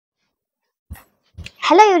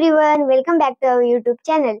Hello everyone, welcome back to our YouTube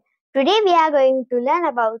channel. Today we are going to learn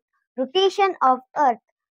about rotation of Earth.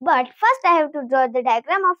 But first I have to draw the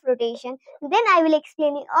diagram of rotation, then I will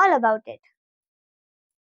explain you all about it.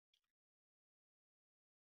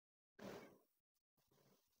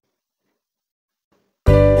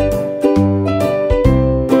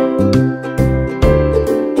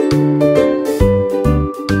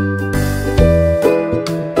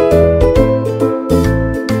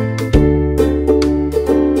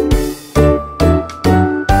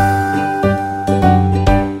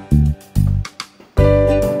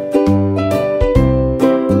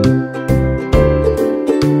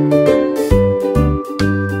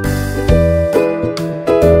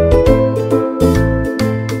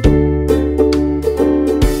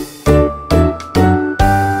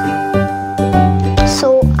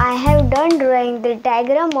 So I have done drawing the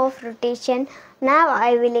diagram of rotation. Now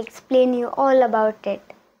I will explain you all about it.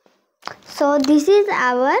 So this is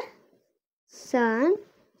our sun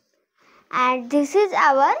and this is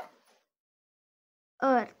our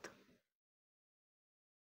Earth.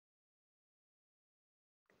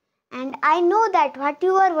 And I know that what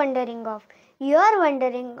you are wondering of. You are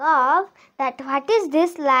wondering of that what is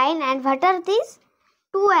this line and what are these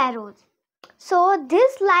two arrows. So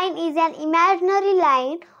this line is an imaginary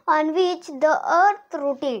line on which the Earth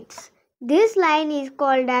rotates. This line is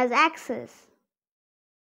called as axis.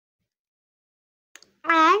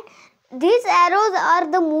 And these arrows are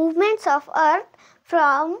the movements of Earth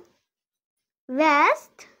from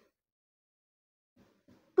west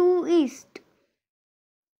to east.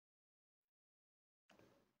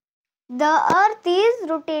 The Earth is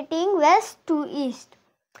rotating west to east.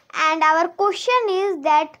 And our question is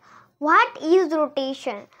that what is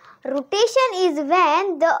rotation? Rotation is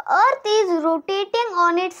when the Earth is rotating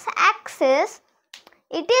on its axis.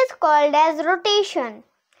 It is called as rotation.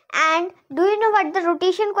 And do you know what the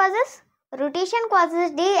rotation causes? Rotation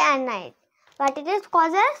causes day and night. What it is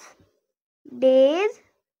causes? Days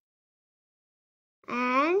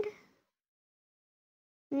and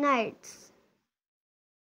nights.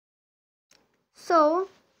 So,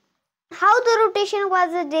 how the rotation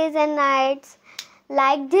causes days and nights?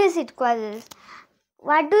 Like this it causes.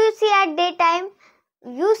 What do you see at daytime?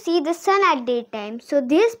 You see the sun at daytime. So,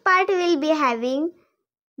 this part will be having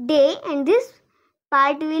day and this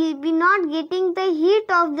part will be not getting the heat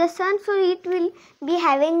of the sun. So, it will be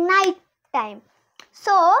having night time.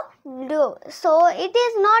 So it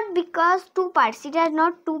is not because two parts. It has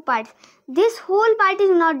not two parts. This whole part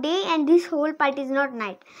is not day and this whole part is not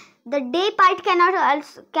night. The day part can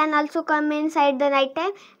also come inside the night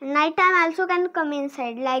time. Night time also can come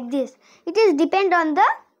inside like this. It is depend on the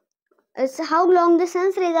how long the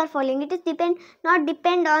sun's rays are falling. It is not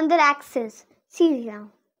depend on the axis. See now.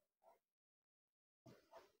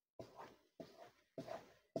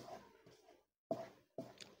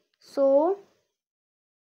 So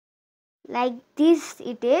like this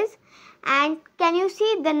it is, and can you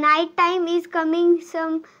see the night time is coming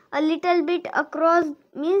a little bit across,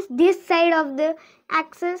 means this side of the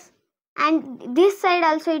axis, and this side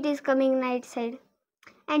also it is coming night side,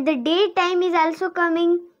 and the day time is also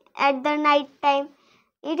coming at the night time.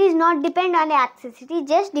 It is not depend on the axis, it is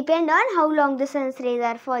just depend on how long the sun's rays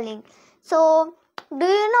are falling. So do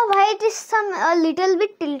you know why it is a little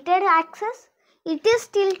bit tilted axis? It is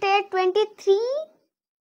tilted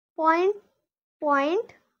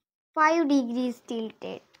 23.5 degrees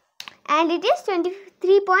tilted, and it is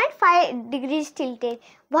 23.5 degrees tilted.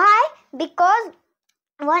 Why? Because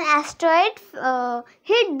one asteroid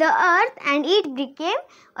hit the Earth and it became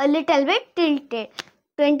a little bit tilted,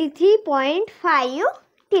 23.5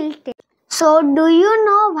 tilted. So do you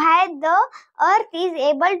know why the Earth is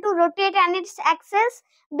able to rotate on its axis?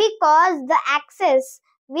 Because the axis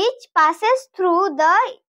which passes through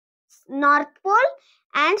the North Pole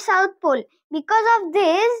and South Pole. Because of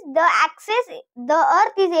this, the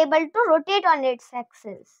Earth is able to rotate on its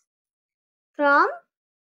axis from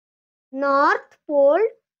North Pole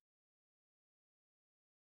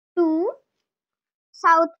to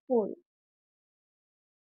South Pole.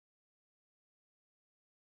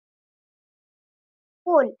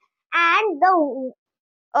 And the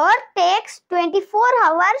Earth takes 24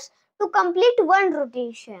 hours to complete one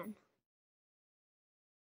rotation.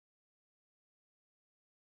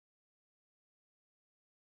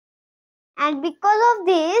 And because of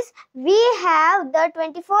this, we have the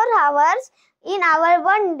 24 hours in our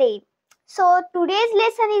one day. So today's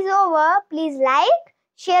lesson is over. Please like,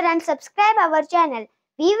 share and subscribe our channel.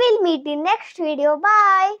 We will meet in next video.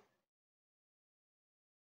 Bye.